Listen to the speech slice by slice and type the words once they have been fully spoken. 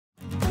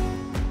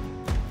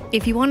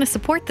If you want to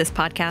support this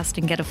podcast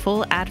and get a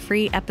full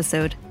ad-free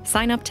episode,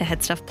 sign up to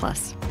Headstuff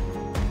Plus.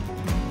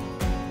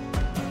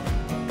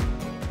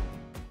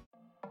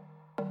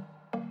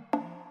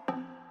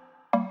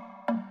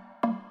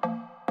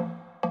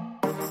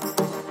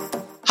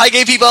 Hi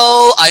gay people,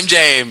 I'm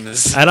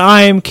James. And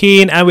I'm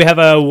Keen, and we have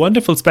a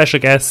wonderful special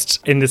guest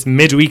in this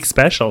midweek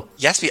special.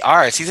 Yes, we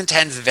are. Season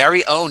 10's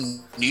very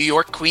own New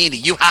York queen,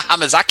 Yuhua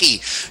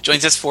Hamasaki,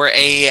 joins us for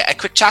a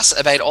quick chat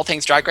about all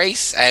things Drag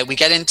Race. We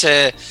get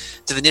into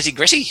the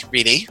nitty-gritty,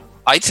 really.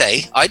 I'd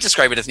say. I'd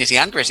describe it as nitty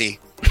and gritty.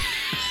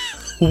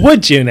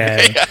 Would you now?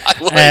 Yeah,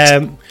 I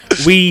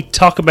would. We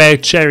talk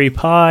about cherry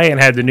pie and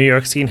how the New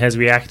York scene has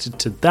reacted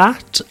to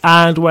that,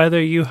 and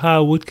whether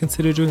Yuhua would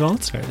consider doing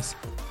All-Stars.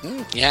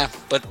 Yeah,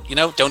 but, you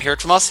know, don't hear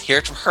it from us. Hear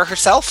it from her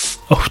herself.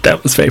 Oh,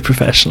 that was very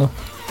professional.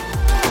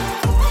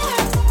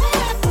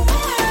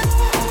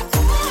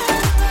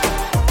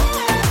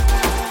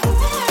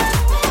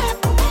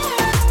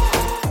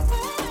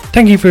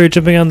 Thank you for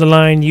jumping on the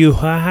line,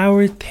 Yuhua. How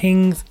are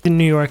things in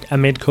New York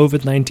amid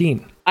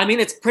COVID-19? I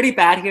mean, it's pretty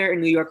bad here in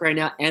New York right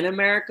now and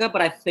America,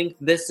 but I think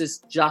this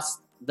is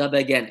just the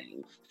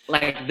beginning.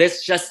 Like,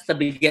 this just the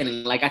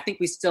beginning. Like, I think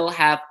we still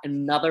have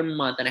another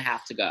month and a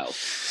half to go.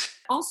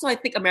 Also, I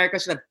think America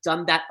should have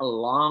done that a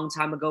long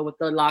time ago with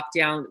the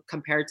lockdown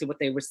compared to what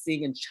they were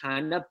seeing in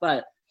China,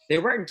 but they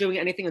weren't doing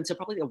anything until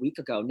probably a week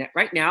ago.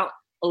 Right now,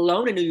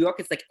 alone in New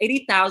York, it's like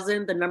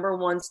 80,000, the number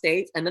one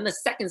state, and then the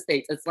second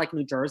state, it's like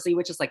New Jersey,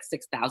 which is like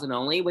 6,000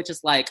 only, which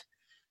is like,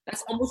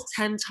 that's almost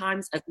 10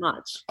 times as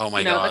much. Oh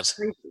my God. That's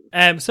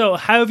crazy. So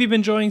how have you been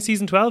enjoying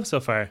season 12 so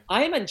far?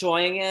 I am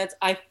enjoying it.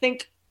 I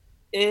think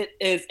it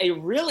is a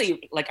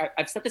really, like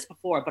I've said this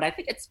before, but I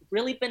think it's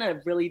really been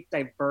a really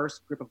diverse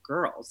group of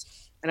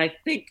girls. And I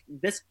think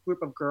this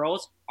group of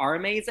girls are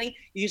amazing.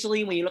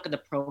 Usually when you look at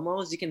the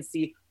promos, you can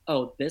see,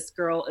 oh, this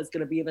girl is going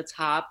to be in the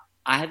top.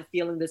 I have a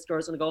feeling this girl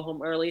is going to go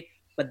home early.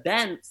 But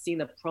then seeing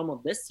the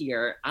promo this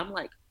year, I'm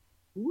like,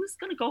 who is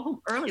going to go home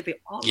early? They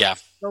all look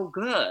so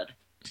good.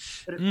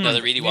 No,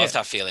 there really was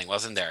that feeling,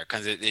 wasn't there?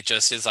 Because it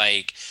just is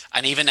like,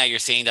 and even now you're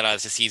seeing that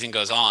as the season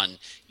goes on,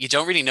 you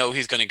don't really know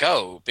who's going to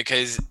go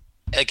because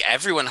like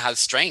everyone has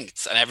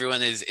strengths and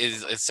everyone is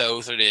so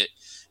sort of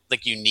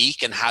like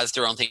unique and has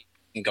their own thing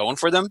going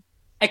for them.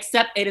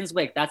 Except Aiden's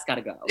wig, that's got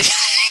to go.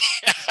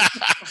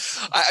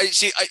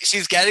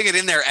 She's getting it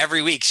in there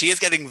every week. She is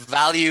getting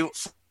value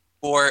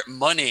for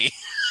money.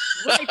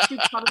 Right, she's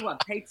probably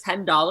pay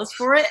 $10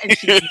 for it, and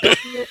she's doing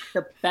it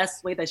the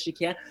best way that she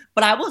can.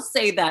 But I will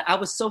say that I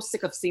was so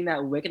sick of seeing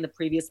that wig in the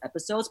previous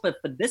episodes. But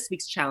for this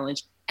week's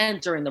challenge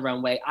and during the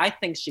runway, I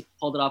think she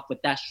pulled it off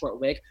with that short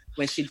wig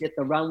when she did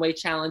the runway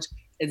challenge,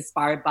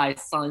 inspired by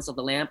Silence of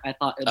the Lamb. I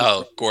thought it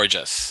was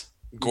gorgeous.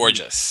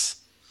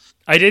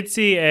 I did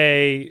see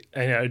a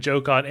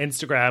joke on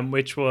Instagram,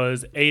 which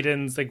was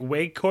Aiden's like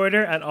wig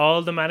corner, and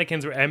all the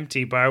mannequins were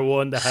empty, bar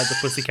one that had the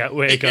pussycat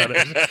wig on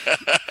it.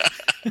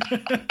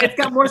 It's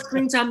got more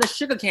screen time than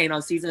Sugarcane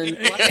on season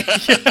 1.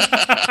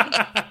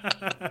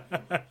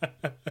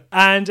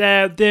 And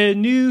the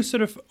new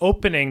sort of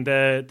opening,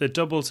 the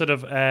double sort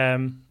of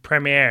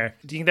premiere,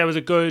 do you think that was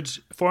a good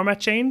format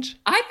change?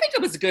 I think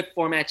it was a good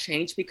format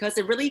change because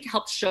it really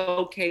helped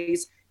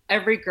showcase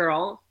every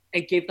girl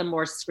and gave them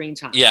more screen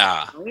time.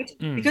 Yeah. Right?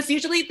 Because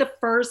usually the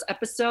first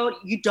episode,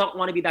 you don't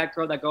want to be that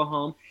girl that go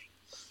home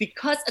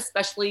because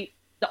especially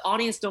the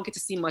audience don't get to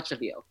see much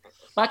of you.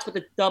 But with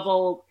the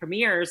double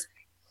premieres,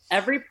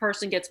 every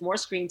person gets more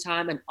screen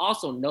time and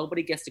also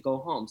nobody gets to go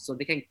home. So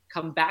they can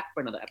come back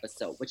for another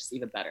episode, which is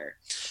even better.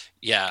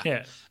 Yeah.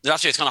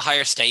 Actually, it's kind of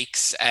higher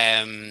stakes,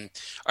 or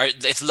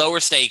it's lower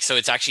stakes. So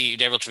it's actually,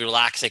 you're able to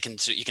relax. You can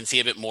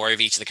see a bit more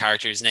of each of the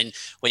characters. And then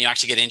when you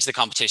actually get into the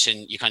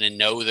competition, you kind of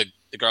know the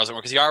girls more.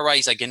 Because you are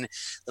right, like in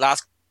the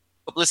last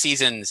couple of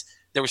seasons,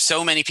 there were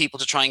so many people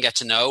to try and get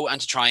to know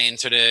and to try and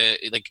sort of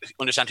like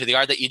understand who they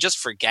are that you just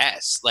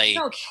forget. Like,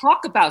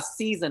 talk about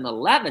season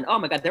 11. Oh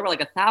my God, there were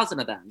like 1,000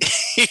 of them.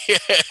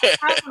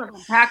 1,000 of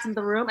them packed in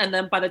the room. And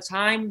then by the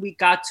time we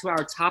got to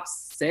our top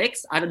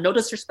 6, I don't, no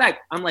disrespect,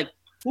 I'm like,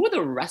 who are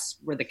the rest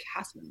were the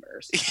cast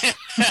members?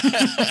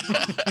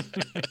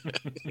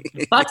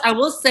 But I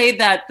will say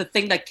that the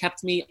thing that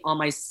kept me on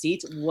my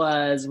seat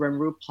was when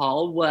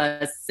RuPaul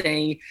was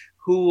saying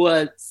who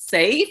was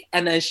safe.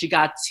 And then she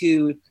got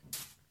to,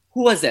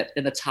 who was it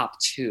in the top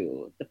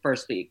 2 the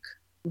first week?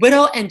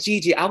 Widow and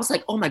Gigi. I was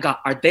like, oh my God,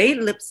 are they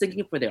lip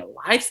syncing for their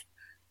lives?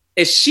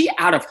 Is she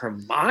out of her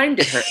mind?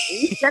 Did her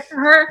age get to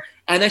her?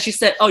 And then she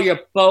said, oh, you're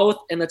both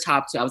in the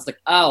top 2. I was like,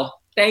 oh,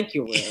 thank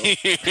you, Will.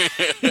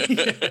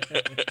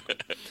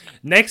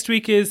 Next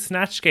week is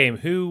Snatch Game.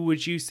 Who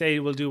would you say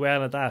will do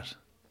well at that?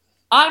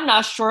 I'm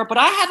not sure, but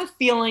I have a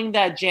feeling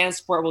that Jan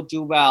Sport will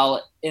do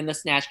well in the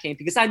Snatch Game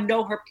because I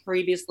know her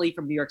previously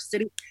from New York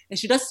City, and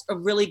she does a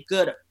really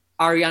good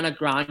Ariana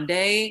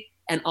Grande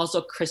and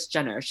also Kris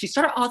Jenner. She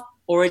started off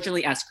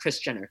originally as Kris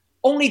Jenner.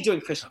 only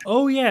doing Christian.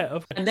 Oh yeah,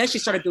 okay. And then she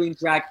started doing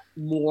drag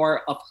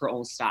more of her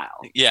own style.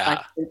 Yeah.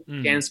 I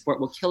think Jansport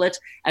will kill it.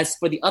 As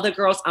for the other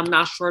girls, I'm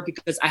not sure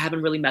because I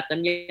haven't really met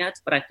them yet,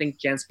 but I think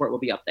Jansport will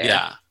be up there.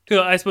 Yeah. Cool.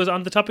 I suppose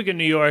on the topic of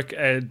New York,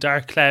 a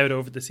dark cloud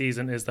over the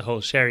season is the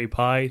whole sherry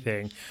pie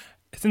thing.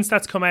 Since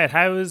that's come out,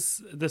 how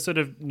has the sort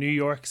of New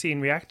York scene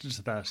reacted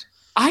to that?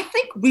 I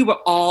think we were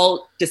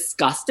all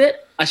disgusted,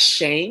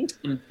 ashamed,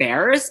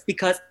 embarrassed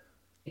because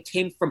it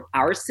came from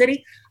our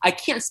city. I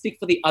can't speak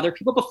for the other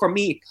people, but for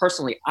me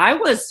personally, I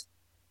was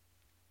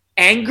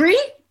angry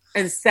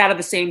and sad at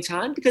the same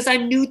time because I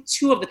knew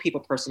two of the people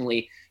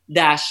personally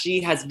that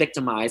she has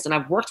victimized, and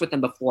I've worked with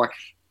them before.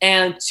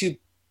 And seeing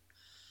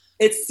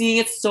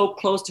it so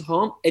close to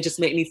home, it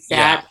just made me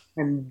sad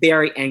and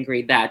very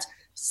angry that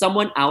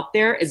someone out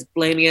there is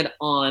blaming it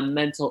on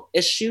mental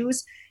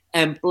issues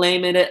and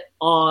blaming it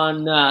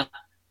on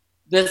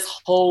this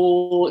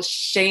whole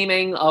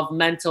shaming of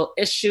mental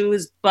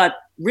issues, but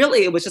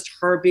really it was just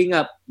her being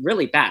a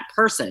really bad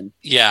person.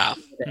 Yeah.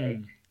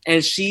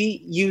 And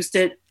she used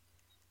it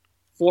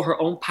for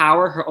her own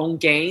power, her own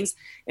gains,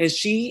 and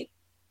she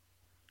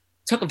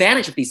took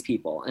advantage of these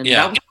people. And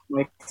that was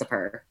nice of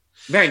her.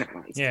 Very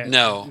nice. Yeah,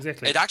 no,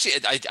 exactly. It actually,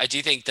 I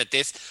do think that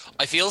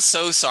I feel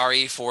so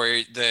sorry for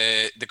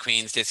the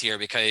queens this year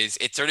because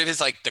it sort of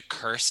is like the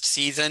cursed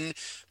season,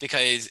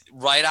 because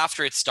right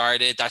after it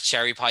started, that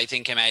sherry pie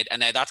thing came out, and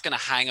now that's going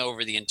to hang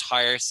over the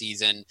entire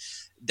season.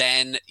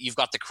 Then you've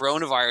got the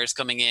coronavirus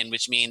coming in,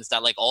 which means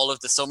that like all of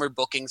the summer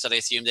bookings that I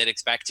assume they'd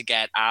expect to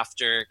get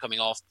after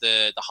coming off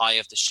the high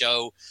of the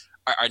show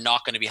are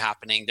not going to be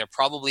happening. They're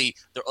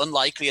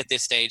unlikely at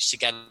this stage to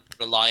get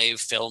a live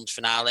filmed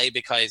finale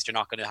because they're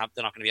not going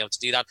to be able to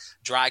do that.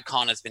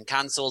 DragCon has been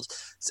cancelled.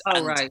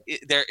 Right.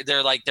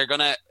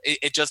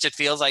 It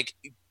feels like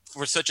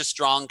for such a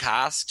strong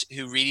cast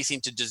who really seem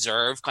to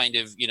deserve kind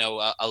of,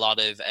 a lot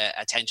of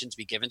attention to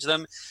be given to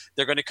them,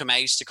 they're going to come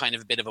out to kind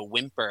of a bit of a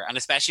whimper. And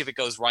especially if it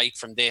goes right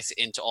from this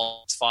into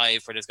all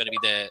 5, where there's going to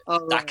be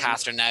that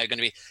cast are now going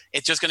to be,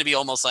 it's just going to be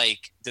almost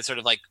like the sort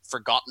of like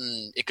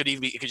forgotten, it could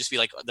just be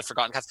like the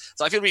forgotten cast.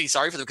 So I feel really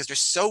sorry for them because they're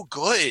so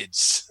good.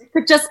 It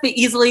could just be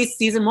easily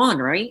season 1,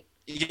 right?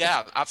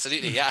 Yeah,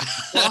 absolutely. Yeah.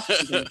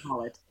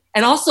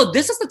 And also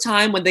this is the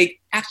time when they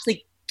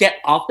actually get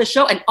off the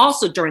show, and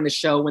also during the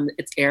show when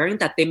it's airing,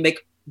 that they make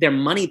their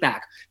money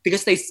back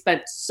because they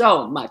spent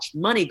so much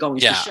money going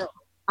to the show.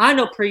 I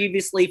know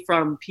previously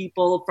from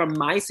people from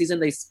my season,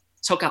 they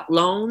took out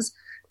loans,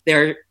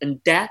 they're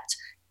in debt,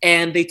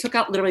 and they took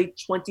out literally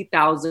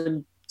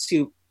 $20,000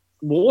 to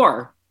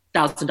more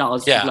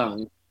 $1,000 loan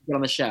to get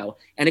on the show,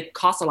 and it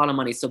costs a lot of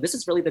money. So this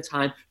is really the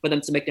time for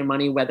them to make their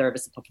money, whether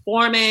it's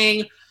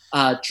performing,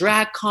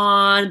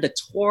 DragCon, the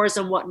tours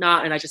and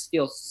whatnot, and I just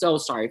feel so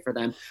sorry for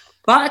them.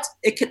 But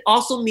it could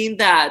also mean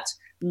that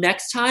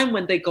next time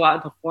when they go out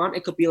and perform,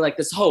 it could be like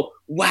this whole,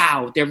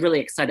 wow, they're really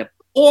excited.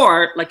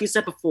 Or, like you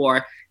said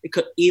before, it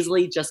could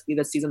easily just be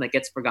the season that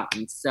gets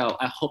forgotten. So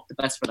I hope the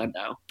best for them,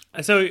 though.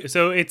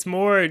 So it's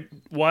more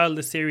while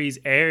the series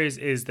airs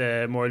is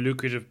the more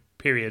lucrative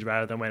period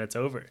rather than when it's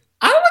over?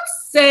 I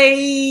would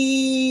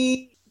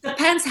say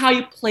depends how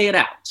you play it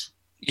out.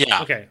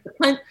 Yeah. Okay.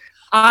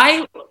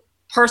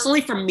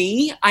 Personally, for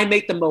me, I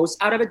make the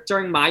most out of it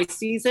during my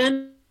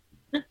season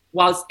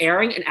while it's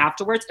airing and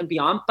afterwards and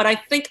beyond. But I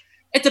think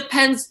it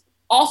depends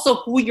also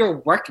who you're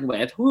working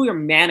with, who your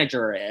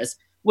manager is.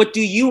 What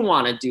do you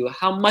want to do?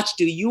 How much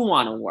do you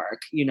want to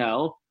work?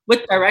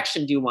 What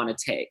direction do you want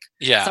to take?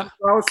 Yeah. Some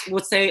girls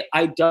would say,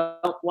 I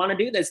don't want to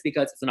do this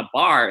because it's in a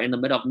bar in the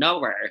middle of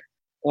nowhere,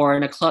 or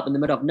in a club in the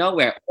middle of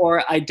nowhere,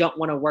 or I don't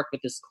want to work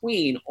with this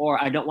queen, or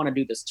I don't want to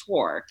do this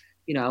tour.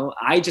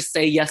 I just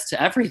say yes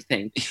to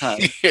everything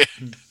because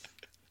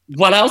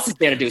what else is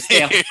there to do?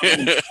 Stay at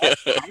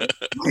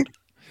home.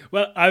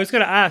 Well, I was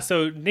going to ask,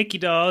 so Nikki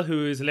Doll,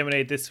 who is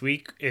eliminated this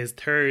week, is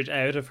third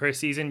out of her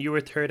season. You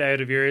were third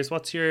out of yours.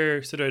 What's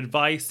your sort of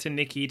advice to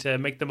Nikki to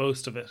make the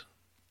most of it?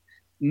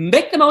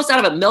 Make the most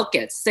out of it. Milk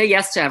it. Say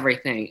yes to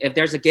everything. If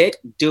there's a gig,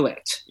 do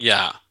it.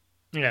 Yeah.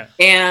 Yeah.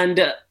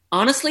 And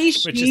honestly,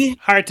 which is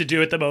hard to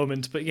do at the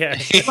moment, but yeah.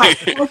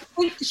 Right. I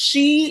think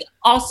she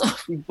also,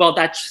 well,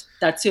 that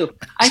too.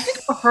 I think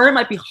for her it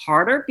might be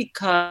harder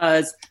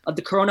because of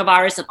the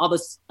coronavirus and all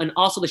this, and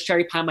also the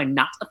sherry pie might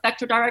not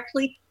affect her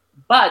directly.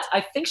 But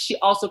I think she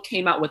also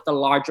came out with a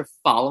larger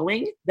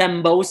following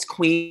than most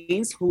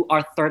queens who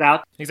are third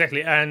out.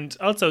 Exactly. And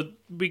also,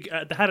 we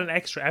had an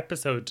extra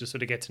episode to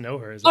sort of get to know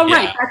her as well. Oh,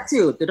 right. That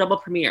too. The double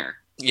premiere.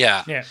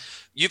 Yeah. Yeah.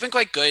 You've been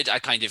quite good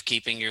at kind of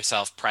keeping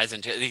yourself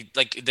present.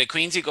 Like the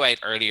queens who go out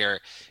earlier,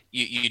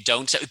 you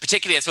don't,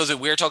 particularly, I suppose,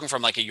 we're talking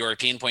from like a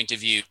European point of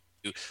view,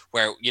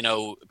 where,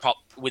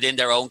 within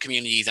their own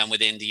communities and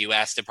within the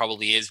US, there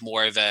probably is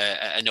more of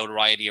a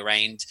notoriety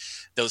around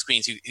those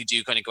queens who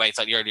do kind of go out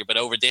slightly earlier. But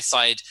over this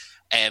side,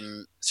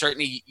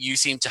 certainly you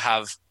seem to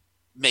have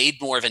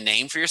made more of a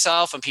name for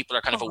yourself, and people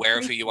are kind of aware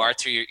of who you are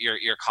through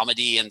your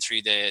comedy and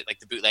through the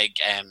bootleg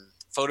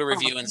photo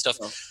review and stuff.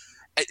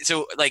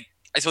 So, like,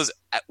 I suppose,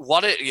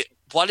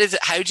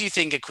 how do you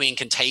think a queen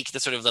can take the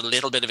sort of the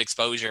little bit of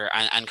exposure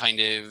and kind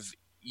of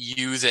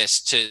use it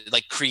to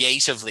like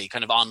creatively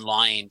kind of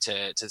online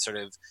to sort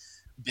of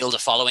build a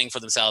following for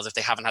themselves if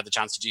they haven't had the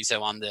chance to do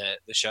so on the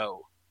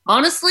show?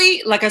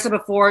 Honestly, like I said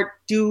before,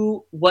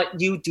 do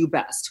what you do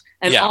best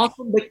and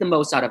also make the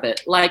most out of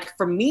it. Like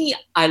for me,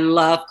 I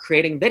love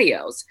creating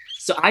videos.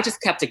 So I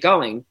just kept it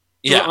going.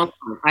 Yeah.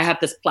 I have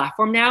this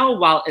platform now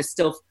while it's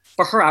still,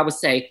 for her, I would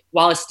say,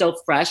 while it's still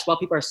fresh, while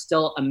people are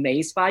still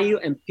amazed by you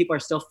and people are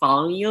still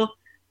following you,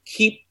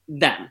 keep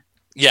them.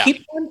 Yeah.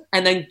 Keep them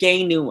and then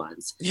gain new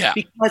ones. Yeah.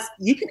 Because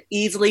you can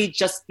easily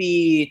just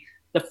be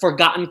the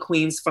forgotten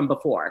queens from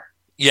before.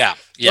 Yeah.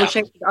 Yeah. No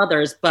shame to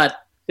others, but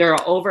there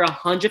are over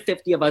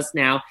 150 of us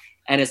now,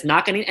 and it's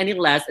not getting any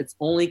less. It's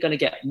only going to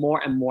get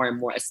more and more and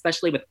more,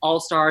 especially with All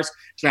Stars,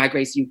 Drag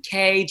Race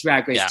UK,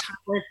 Drag Race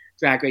Thailand,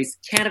 Drag Race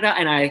Canada,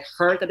 and I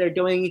heard that they're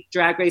doing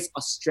Drag Race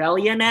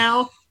Australia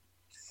now.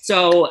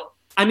 So,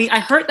 I mean, I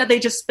heard that they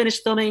just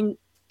finished filming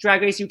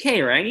Drag Race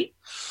UK, right?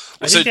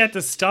 I think they had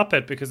to stop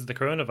it because of the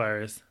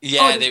coronavirus.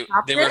 Yeah, they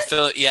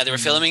were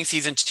filming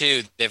season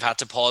 2. They've had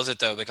to pause it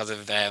though because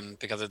of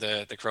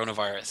the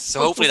coronavirus. So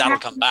hopefully that'll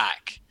come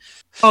back.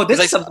 Oh, this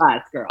is a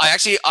bad girl.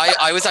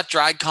 I was at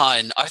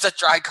DragCon. I was at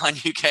DragCon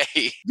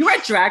UK. You were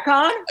at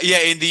DragCon? Yeah,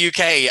 in the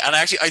UK. And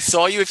I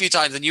saw you a few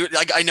times, and you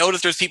like I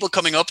noticed there's people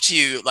coming up to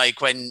you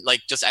like when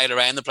like just out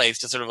around the place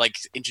to sort of like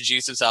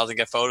introduce themselves and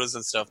get photos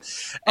and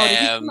stuff. Oh, did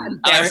you see my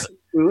embarrassing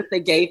booth they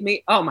gave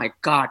me? Oh my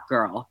god,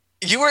 girl.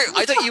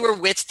 I thought you were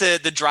with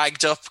the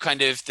dragged up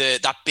kind of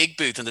that big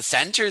booth in the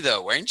center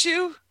though, weren't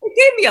you? They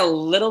gave me a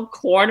little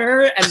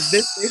corner, and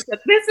this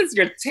is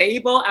your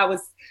table. I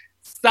was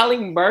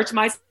selling merch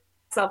myself.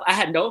 I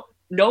had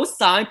no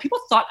sign. People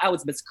thought I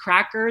was Miss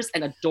Crackers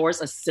and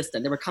Adore's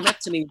assistant. They were coming up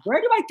to me, where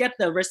do I get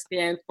the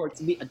wristband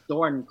to meet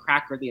Adore and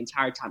Cracker the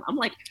entire time? I'm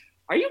like,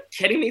 are you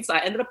kidding me? So I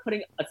ended up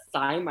putting a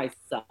sign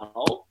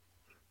myself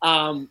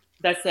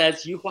that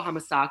says Yuhua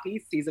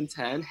Hamasaki season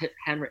 10,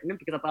 handwritten,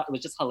 because I thought it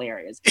was just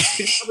hilarious.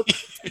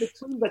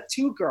 Between the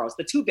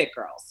two big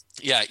girls.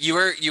 Yeah, you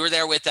were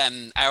there with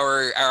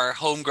our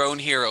homegrown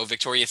hero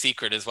Victoria's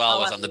Secret as well,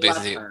 was on the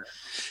booth.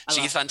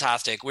 She's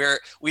fantastic. We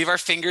have our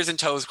fingers and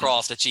toes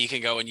crossed that she can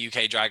go in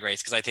UK Drag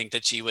Race because I think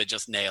that she would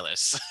just nail it.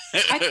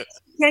 She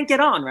can't get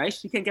on, right?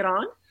 She can't get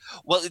on.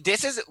 Well,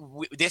 this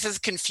is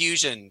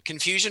confusion.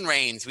 Confusion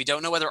reigns. We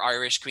don't know whether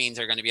Irish queens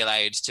are going to be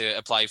allowed to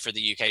apply for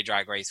the UK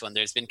Drag Race when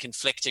there's been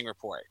conflicting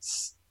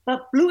reports.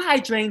 But Blue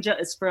Hydrangea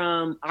is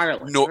from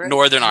Ireland, right?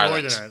 Northern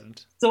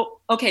Ireland.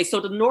 So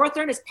the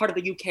Northern is part of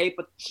the UK,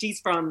 but she's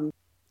from...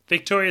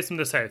 Victoria's from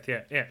the South,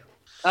 yeah.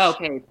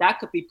 Okay, that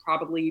could be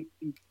probably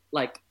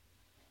like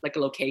a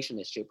location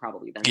issue,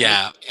 probably then.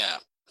 Yeah.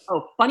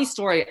 Oh, funny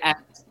story.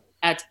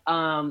 At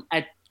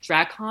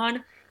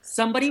DragCon,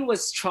 somebody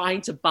was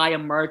trying to buy a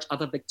merch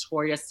of a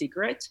Victoria's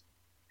Secret,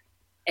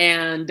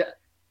 and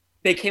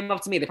they came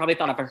up to me. They probably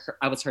thought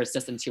I was her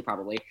assistant too,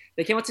 probably.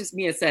 They came up to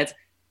me and said,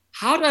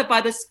 how do I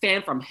buy this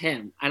fan from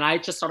him? And I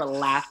just started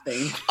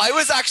laughing. I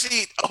was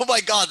actually, oh my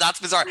God,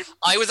 that's bizarre.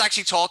 I was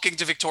actually talking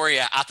to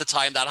Victoria at the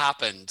time that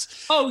happened.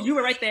 Oh, you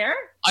were right there?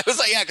 I was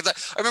like, yeah,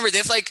 because I remember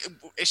this, like,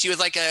 she was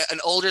like an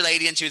older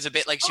lady and she was a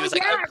bit like, she was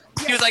like,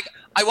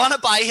 I want to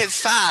buy his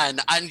fan.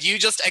 And you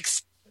just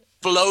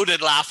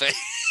exploded laughing.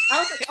 I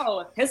was like,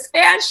 oh, his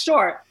fan's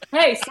short.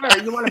 Hey,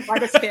 sir, you want to buy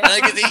this fan?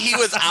 Like, he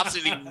was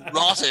absolutely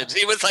rotted.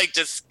 He was like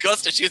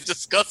disgusted. She was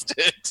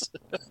disgusted.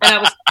 And I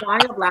was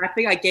crying of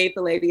laughing. I gave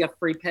the lady a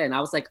free pin.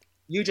 I was like,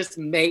 you just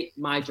made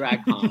my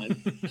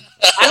DragCon.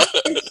 I don't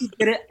think she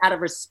did it out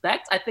of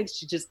respect. I think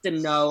she just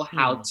didn't know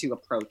how to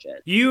approach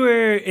it. You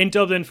were in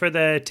Dublin for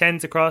the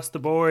Tens Across the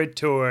Board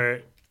tour.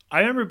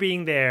 I remember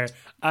being there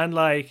and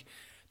like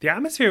the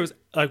atmosphere was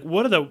like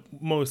one of the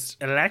most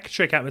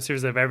electric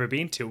atmospheres I've ever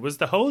been to. Was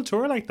the whole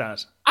tour like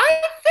that?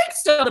 I think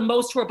so, the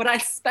most tour, but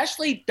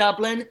especially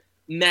Dublin,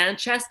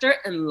 Manchester,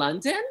 and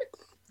London.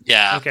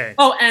 Yeah. Okay.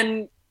 Oh,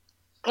 and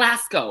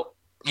Glasgow.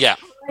 Yeah.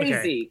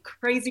 Crazy.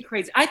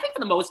 I think for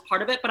the most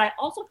part of it, but I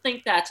also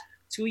think that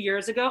 2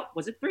 years ago,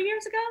 was it 3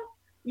 years ago?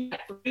 Yeah,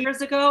 3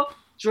 years ago,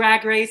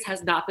 Drag Race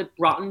has not been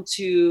brought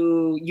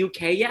into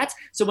UK yet.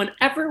 So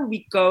whenever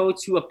we go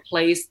to a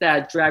place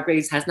that Drag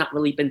Race has not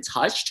really been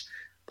touched,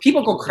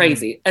 people go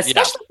crazy,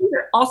 especially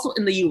here also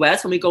in the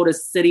US when we go to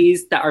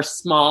cities that are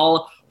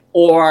small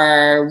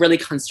or really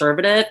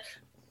conservative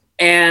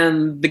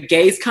and the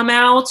gays come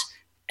out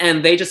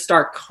and they just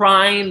start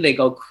crying. They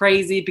go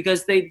crazy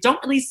because they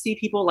don't really see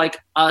people like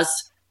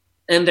us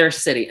in their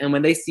city. And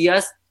when they see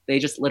us, they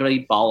just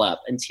literally ball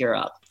up and tear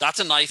up. That's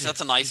a nice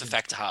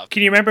effect to have.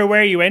 Can you remember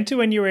where you went to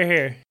when you were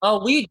here?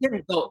 Oh, we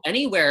didn't go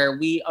anywhere.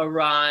 We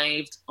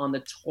arrived on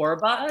the tour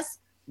bus.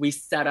 We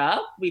set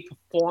up, we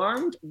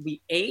performed,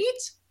 we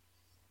ate,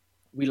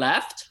 we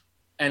left,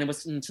 and it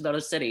was into the other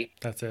city.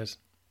 That's it.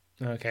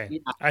 Okay. Yeah.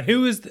 And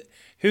who's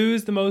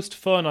the most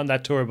fun on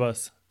that tour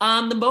bus?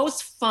 The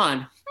most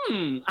fun.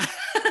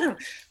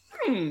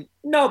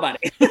 Nobody.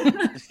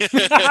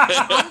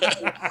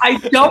 I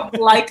don't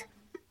like.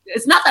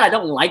 It's not that I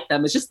don't like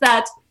them. It's just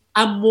that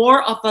I'm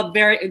more of a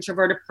very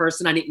introverted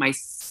person. I need my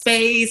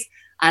space.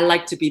 I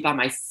like to be by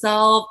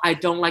myself. I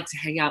don't like to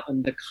hang out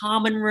in the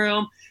common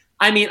room.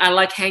 I mean, I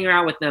like hanging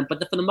around with them,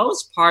 but for the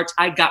most part,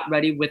 I got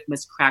ready with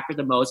Miss Cracker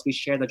the most. We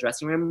shared the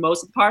dressing room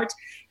most of the part.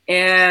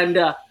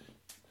 And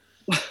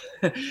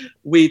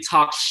we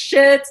talk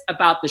shit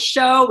about the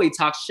show. We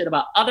talk shit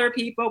about other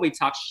people. We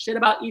talk shit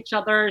about each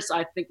other. So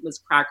I think Miss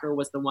Cracker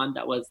was the one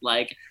that was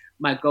like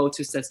my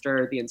go-to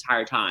sister the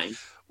entire time.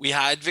 We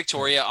had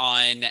Victoria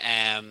on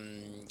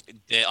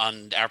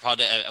our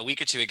pod a week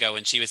or two ago,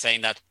 and she was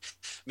saying that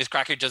Miss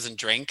Cracker doesn't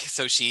drink,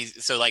 so she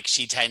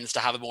tends to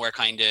have a more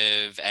kind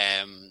of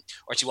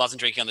or she wasn't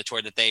drinking on the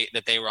tour that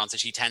they were on, so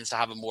she tends to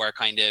have a more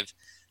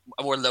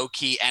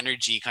low-key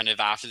energy kind of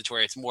after the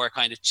tour. It's more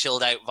kind of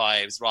chilled out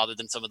vibes rather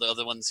than some of the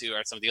other ones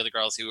some of the other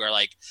girls who are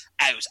like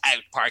out,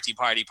 party,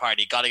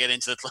 gotta get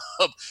into the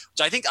club,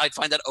 which I think I'd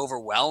find that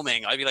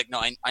overwhelming. I'd be like,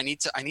 no, I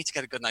need to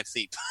get a good night's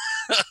sleep.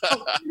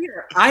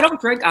 I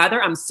don't drink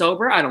either. I'm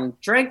sober. I don't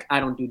drink. I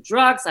don't do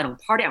drugs. I don't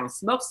party. I don't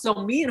smoke. So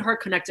me and her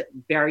connected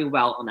very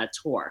well on that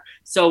tour.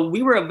 So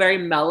we were very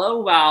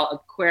mellow while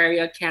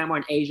Aquaria,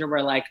 Cameron, and Asia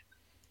were like,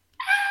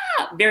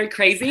 very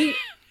crazy.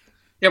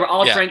 They were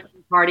all drinking,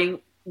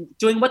 partying,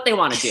 doing what they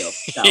want to do.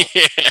 So.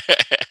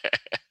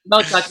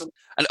 No judgment.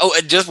 And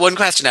just one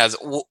question as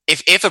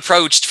if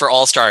approached for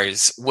All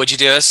Stars, would you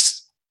do it?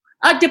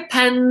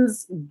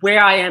 Depends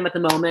where I am at the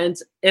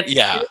moment. If you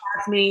ask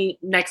me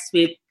next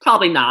week,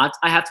 probably not.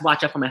 I have to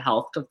watch out for my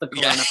health because the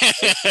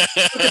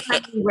coronavirus.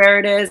 Depends where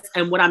it is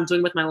and what I'm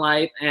doing with my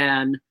life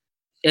and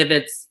if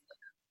it's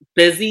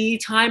busy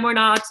time or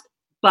not.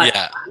 But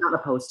I'm not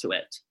opposed to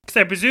it. Because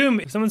I presume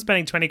if someone's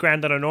spending 20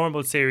 grand on a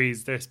normal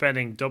series, they're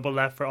spending double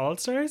that for All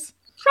Stars?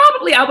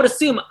 Probably, I would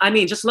assume. I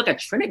mean, just look at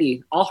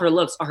Trinity. All her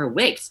looks are her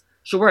wigs.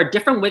 She'll wear a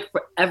different wig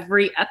for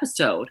every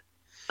episode.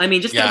 I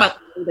mean, just think about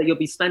the money that you'll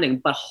be spending.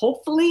 But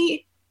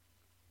hopefully,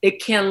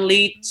 it can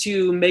lead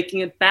to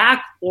making it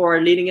back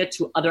or leading it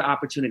to other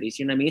opportunities.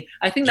 You know what I mean?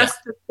 I think that's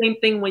the same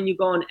thing when you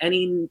go on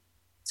any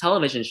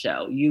television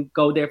show. You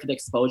go there for the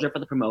exposure, for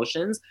the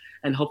promotions,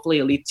 and hopefully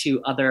it'll lead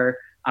to other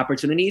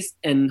opportunities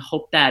and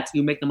hope that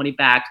you make the money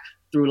back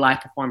through live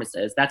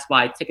performances. That's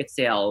why ticket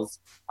sales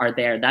are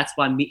there. That's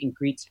why meet and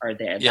greets are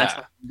there. That's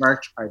why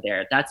merch are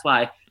there. That's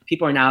why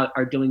people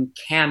are doing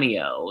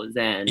cameos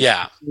and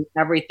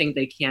everything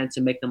they can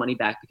to make the money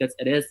back because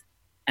it is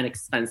an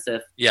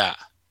expensive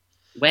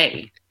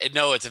way.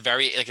 No, it's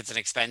an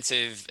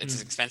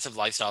expensive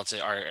lifestyle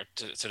to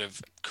sort of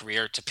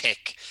career to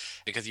pick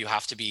because you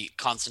have to be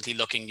constantly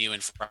looking new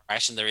and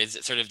fresh, and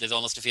there's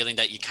almost a feeling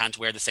that you can't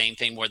wear the same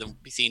thing more than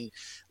be seen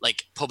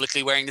like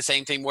publicly wearing the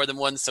same thing more than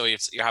once. So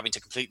you're having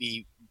to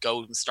completely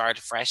go and start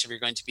fresh if you're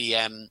going to be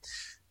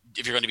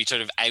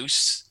sort of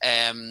out.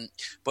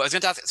 But I was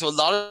going to ask, so a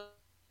lot of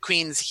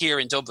queens here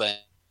in Dublin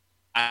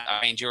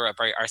and Europe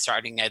are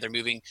starting now. They're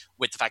moving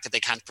with the fact that they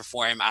can't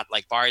perform at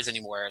like bars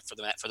anymore for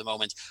the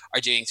moment.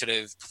 Are doing sort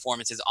of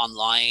performances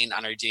online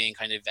and are doing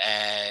kind of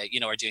I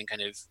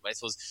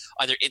suppose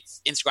either it's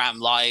Instagram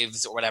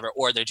lives or whatever,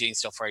 or they're doing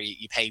stuff where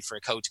you pay for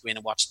a code to go in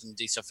and watch them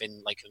do stuff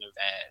in like kind of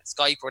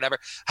Skype or whatever.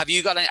 Have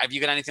you got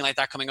anything like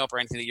that coming up or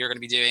anything that you're going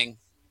to be doing?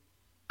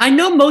 I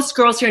know most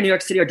girls here in New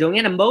York City are doing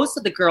it, and most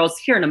of the girls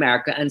here in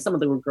America and some of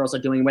the girls are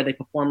doing where they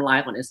perform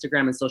live on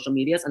Instagram and social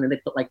medias, and then they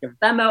put like their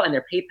Venmo and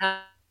their PayPal.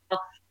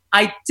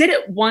 I did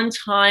it one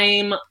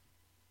time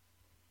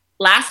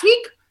last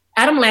week.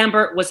 Adam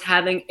Lambert was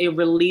having a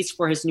release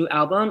for his new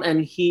album,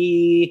 and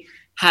he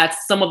had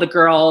some of the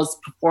girls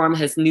perform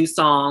his new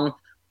song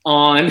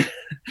on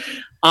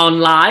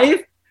live.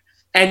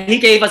 And he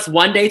gave us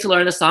one day to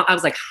learn the song. I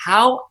was like,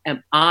 how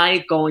am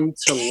I going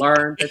to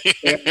learn this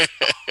song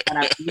that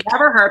I've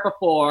never heard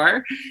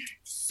before?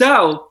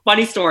 So,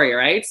 funny story,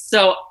 right?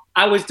 So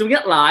I was doing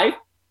it live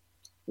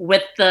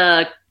with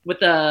the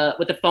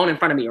phone in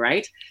front of me,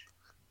 right?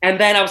 And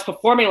then I was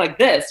performing like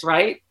this,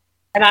 right?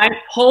 And I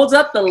pulled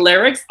up the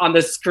lyrics on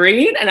the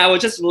screen and I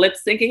was just lip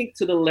syncing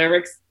to the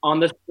lyrics on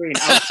the screen.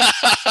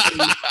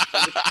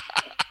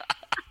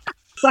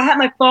 So I had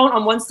my phone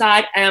on one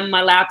side and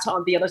my laptop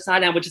on the other side,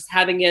 and I was just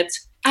having it,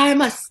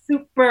 I'm a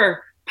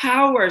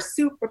superpower.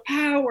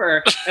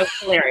 It was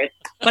hilarious.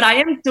 But I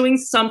am doing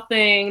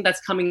something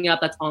that's coming up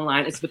that's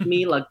online. It's with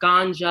me, La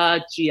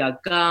Ganja, Gia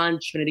Gunn,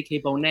 Trinity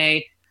K.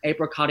 Bonet,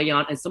 April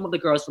Carillon, and some of the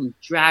girls from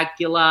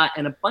Dragula,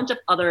 and a bunch of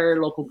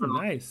other local girls.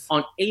 Nice.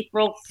 On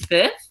April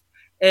 5th,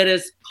 it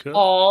is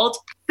called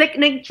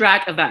Sickening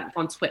Drag Event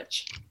on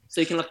Twitch. So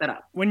you can look that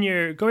up. When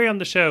you're going on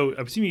the show,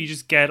 I presume you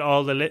just get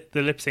all the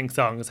lip sync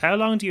songs. How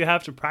long do you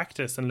have to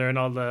practice and learn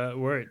all the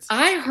words?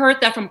 I heard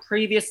that from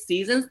previous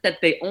seasons that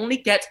they only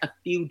get a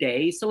few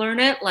days to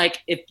learn it. Like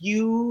if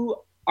you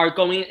are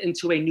going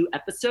into a new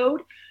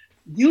episode,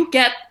 you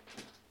get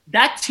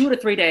that 2 to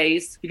 3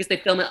 days because they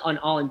film it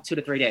all in 2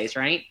 to 3 days,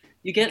 right?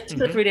 You get 2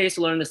 to 3 days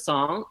to learn the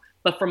song.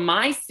 But for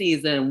my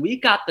season, we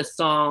got the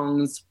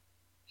songs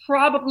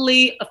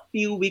probably a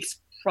few weeks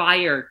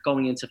prior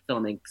going into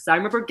filming. Because I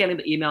remember getting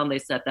the email and they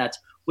said that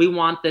we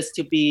want this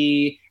to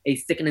be a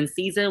sickening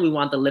season. We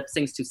want the lip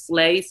syncs to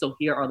slay. So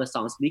here are the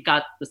songs. We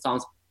got the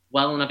songs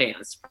well in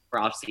advance for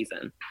off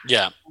season.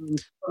 Yeah.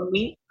 For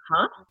me,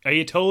 Are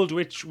you told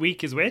which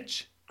week is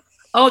which?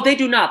 Oh, they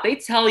do not. They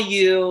tell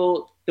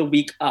you the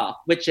week off,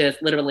 which is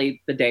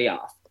literally the day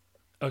off.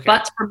 Okay.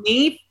 But for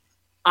me,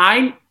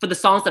 for the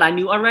songs that I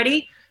knew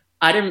already,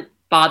 I didn't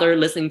bother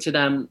listening to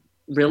them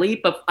really,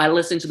 but I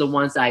listened to the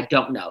ones that I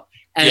don't know.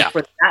 And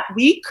for that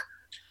week,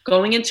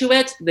 going into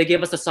it, they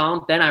give us a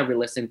song, then I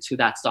re-listened to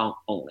that song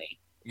only.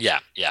 Yeah.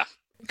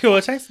 Cool.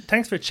 Well,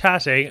 thanks for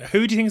chatting.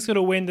 Who do you think is going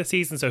to win the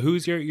season? So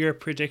who's your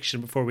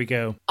prediction before we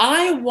go?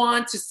 I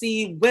want to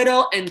see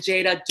Widow and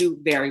Jada do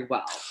very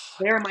well.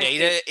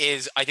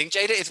 I think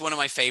Jada is one of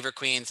my favorite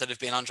queens that have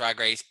been on Drag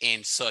Race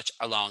in such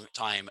a long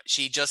time.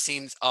 She just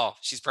seems,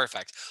 she's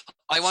perfect.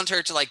 I want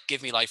her to like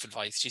give me life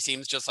advice. She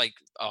seems just like,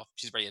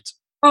 she's brilliant.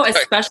 Oh,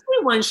 especially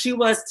when she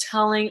was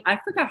telling, I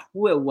forgot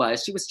who it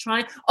was. She was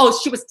telling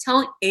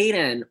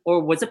Aiden, or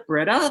was it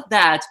Britta,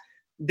 that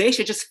they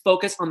should just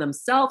focus on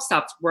themselves,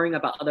 stop worrying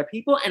about other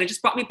people. And it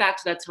just brought me back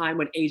to that time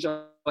when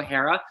Asia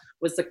O'Hara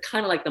was the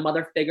kind of like the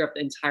mother figure of the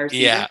entire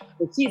season. Yeah.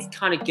 And she's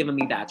kind of giving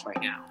me that right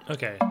now.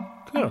 Okay,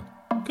 cool.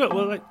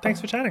 Well,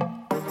 thanks for chatting.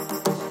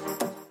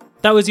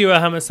 That was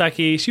Yuhua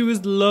Hamasaki. She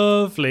was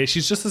lovely.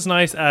 She's just as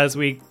nice as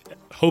we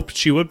hoped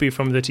she would be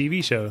from the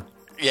TV show.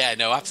 Yeah,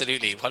 no,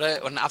 absolutely. What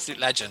an absolute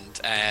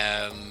legend.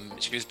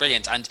 She was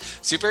brilliant and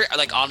super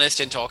like honest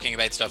in talking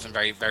about stuff and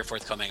very, very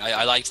forthcoming.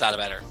 I liked that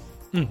about her.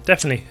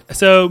 Definitely.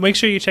 So make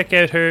sure you check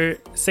out her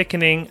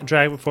sickening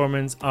drag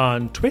performance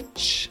on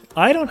Twitch.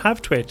 I don't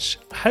have Twitch.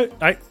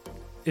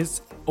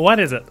 What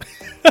is it?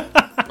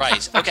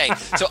 Right. Okay.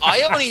 So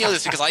I only know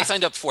this because I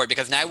signed up for it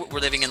because now we're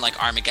living in like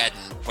Armageddon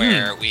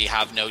where we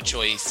have no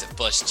choice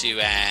but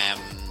to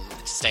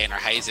stay in our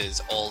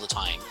houses all the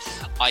time.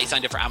 I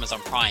signed up for Amazon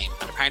Prime,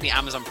 and apparently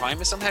Amazon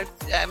Prime is somehow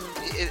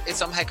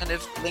kind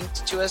of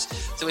linked to us.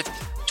 So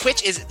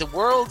Twitch is the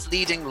world's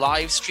leading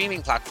live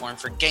streaming platform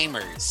for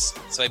gamers.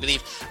 So I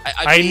believe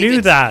I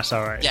knew that.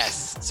 All right.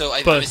 Yes. So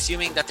I'm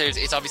assuming that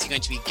it's obviously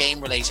going to be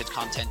game related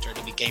content, or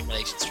it'll be game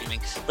related streaming.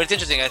 But it's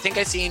interesting. I think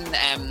I've seen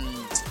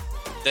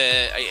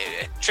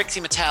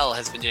Trixie Mattel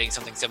has been doing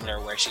something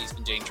similar where she's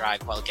been doing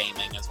drag while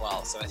gaming as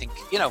well. So I think,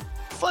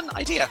 fun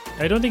idea.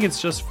 I don't think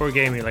it's just for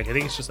gaming. I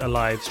think it's just a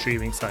live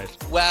streaming site.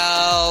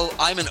 Well,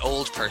 I'm an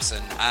old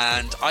person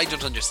and I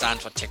don't understand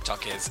what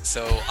TikTok is.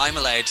 So I'm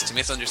allowed to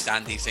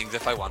misunderstand these things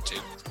if I want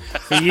to.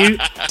 For you,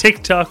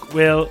 TikTok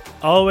will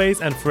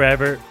always and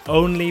forever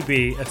only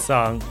be a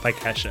song by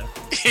Kesha.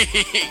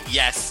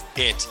 Yes,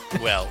 it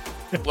will.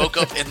 Woke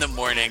up in the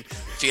morning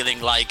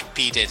feeling like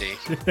P. Diddy.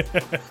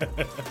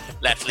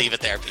 Let's leave it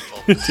there, people.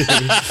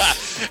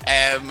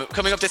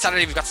 Coming up this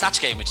Saturday, we've got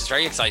Snatch Game, which is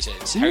very excited.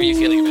 How are you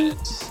feeling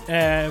about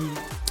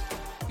it?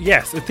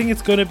 Yes, I think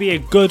it's going to be a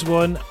good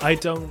one. I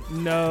don't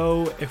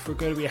know if we're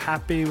going to be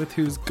happy with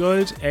who's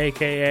good,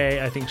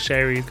 aka I think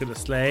Sherry's going to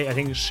slay. I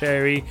think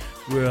Sherry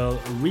will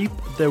reap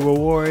the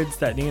rewards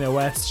that Nina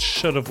West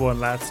should have won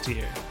last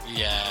year.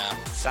 Yeah,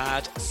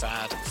 sad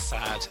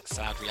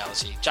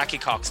reality. Jackie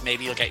Cox,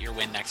 maybe you'll get your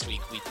win next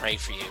week. We pray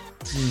for you.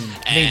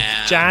 I think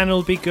Jan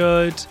will be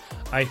good.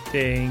 I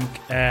think,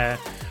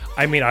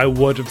 I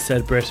would have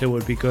said Britta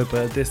would be good,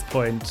 but at this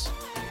point,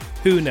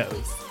 who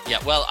knows? Yeah,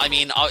 well,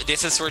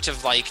 this is sort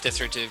of like the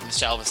sort of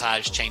Michelle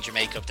Visage change your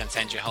makeup then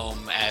send you home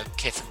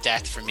kiss of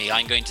death for me.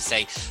 I'm going to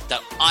say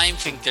that I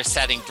think they're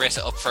setting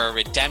Britta up for a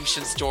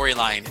redemption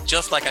storyline,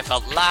 just like I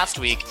felt last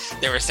week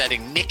they were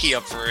setting Nikki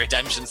up for a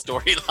redemption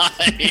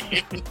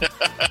storyline.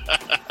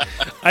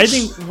 I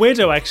think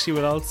Widow actually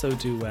will also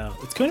do well.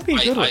 It's going to be a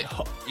good one.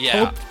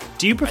 Yeah.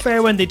 Do you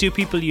prefer when they do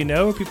people you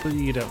know or people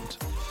you don't?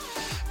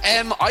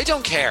 I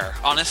don't care.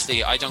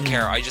 Honestly, I don't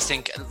care. I just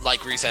think,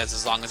 like Rue says,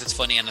 as long as it's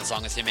funny and as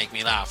long as they make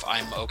me laugh,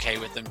 I'm okay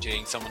with them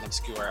doing someone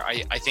obscure.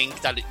 I think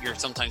that you're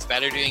sometimes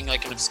better doing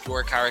like an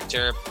obscure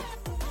character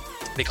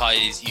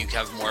because you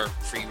have more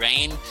free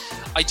reign.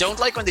 I don't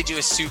like when they do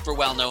a super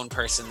well-known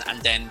person and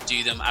then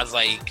do them as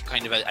like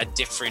kind of a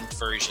different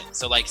version.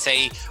 So like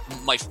say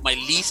my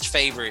least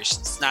favorite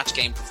Snatch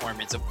Game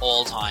performance of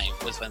all time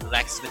was when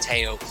Alexis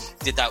Mateo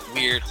did that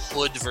weird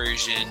hood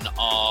version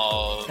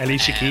of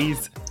Alicia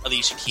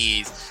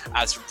Keys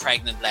as a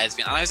pregnant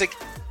lesbian, and I was like,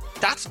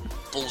 that's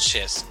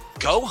bullshit.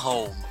 Go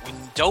home. We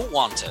don't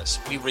want it.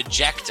 We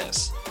reject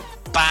it.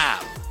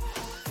 Bam.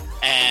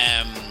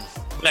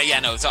 But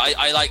yeah, no. So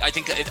I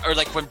think or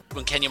like when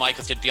Kenya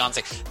Michaels did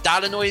Beyonce,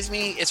 that annoys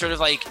me. It's sort of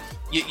like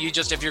you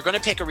just, if you're going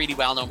to pick a really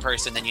well-known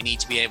person, then you need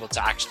to be able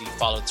to actually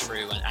follow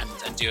through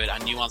and do it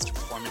and nuance the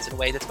performance in a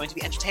way that's going to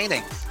be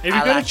entertaining. If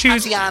you're going to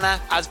choose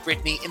Tatiana as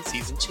Britney in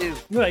season 2,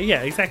 well,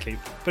 yeah, exactly.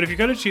 But if you're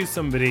going to choose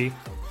somebody,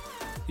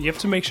 you have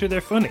to make sure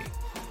they're funny.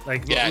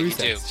 Like what Rue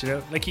says, you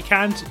know, like you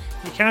can't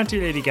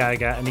do Lady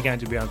Gaga and you can't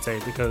do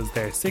Beyonce because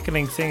they're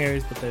sickening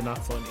singers, but they're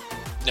not funny.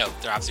 No,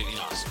 they're absolutely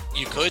not.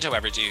 You could,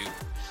 however, do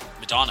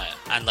Madonna,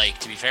 and like,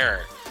 to be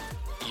fair,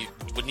 you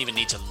wouldn't even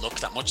need to look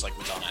that much like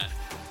Madonna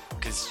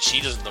because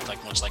she doesn't look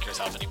like much like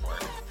herself anymore.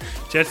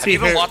 Have you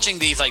been watching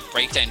these like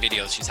breakdown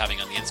videos she's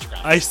having on the Instagram?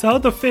 I saw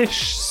the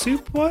fish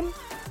soup one.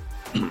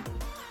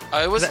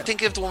 I wasn't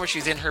thinking of the one where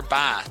she's in her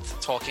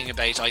bath talking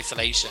about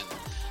isolation,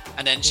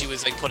 and then she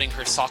was like putting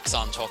her socks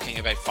on talking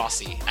about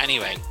Fosse.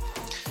 Anyway,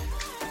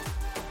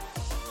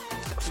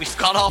 we've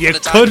gone off You on a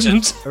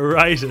tangent. couldn't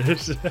write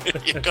it.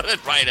 You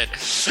couldn't write it.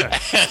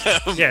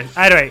 Yeah,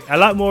 anyway, a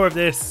lot more of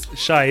this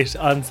shite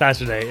on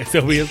Saturday.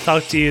 So we'll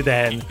talk to you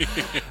then.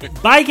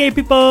 Bye, gay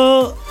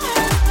people.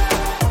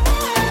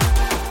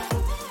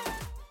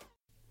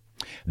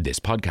 This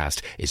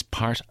podcast is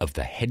part of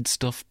the Head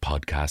Stuff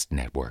Podcast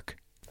Network.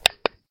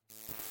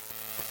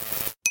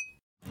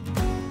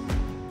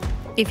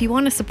 If you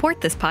want to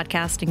support this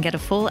podcast and get a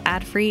full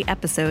ad-free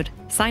episode,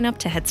 sign up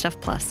to Headstuff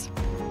Plus.